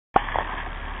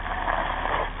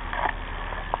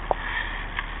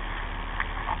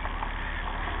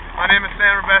name is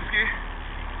Sam Rabeski,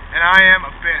 and I am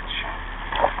a bitch.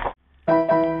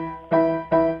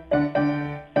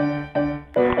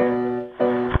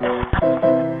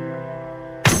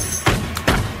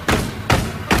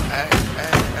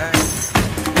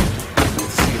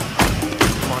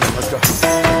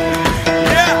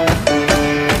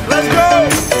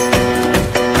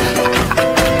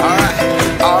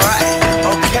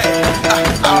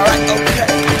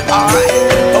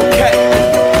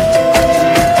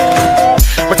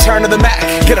 To the Mac,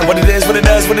 get up what it is, what it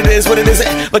does, what it is, what it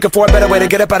isn't. Looking for a better way to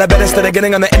get up out of bed instead of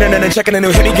getting on the internet and checking a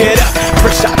new hit. Get up,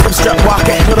 first shot from strut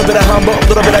walking, a little bit of humble, a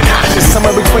little bit of cautious,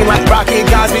 somewhere between like Rocky and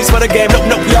Cosby's for the game. Nope,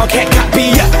 nope, y'all can't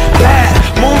copy up. Bad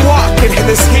moonwalking, and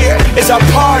this here is our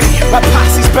party. My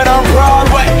posse's been on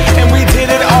Broadway, and we did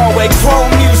it all way.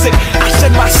 Grown music, I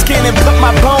shed my skin and put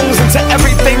my bones into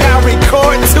everything I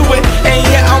record to it. And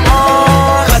yeah, I'm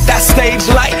on. Let that stage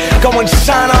light go and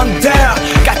shine on down.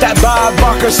 Got that Bob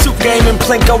Barker suit game and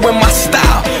Plinko in my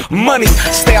style. Money,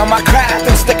 stay on my craft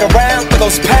and stick around for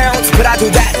those pounds. But I do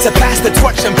that to pass the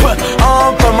torch and put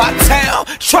on for my town.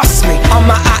 Trust me, on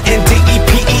my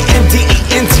INDEPENDENT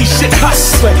shit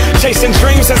hustling. Chasing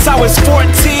dreams since I was 14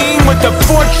 with the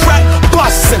 4-track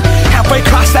bustin'. Halfway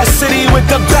across that city with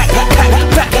the back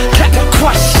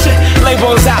crush shit.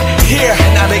 Labels out here,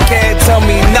 now they can't tell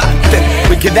me nothing.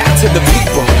 We give that to the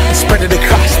people, spread it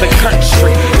across the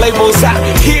country. Labels out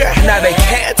here, now they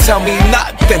can't tell me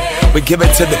nothing. We give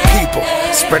it to the people,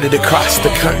 spread it across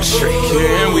the country.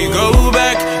 Here we go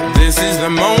back, this is the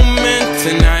moment,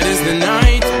 tonight is the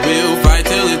night. We'll fight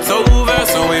till it's over,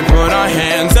 so we put our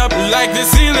hands up like the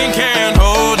ceiling can't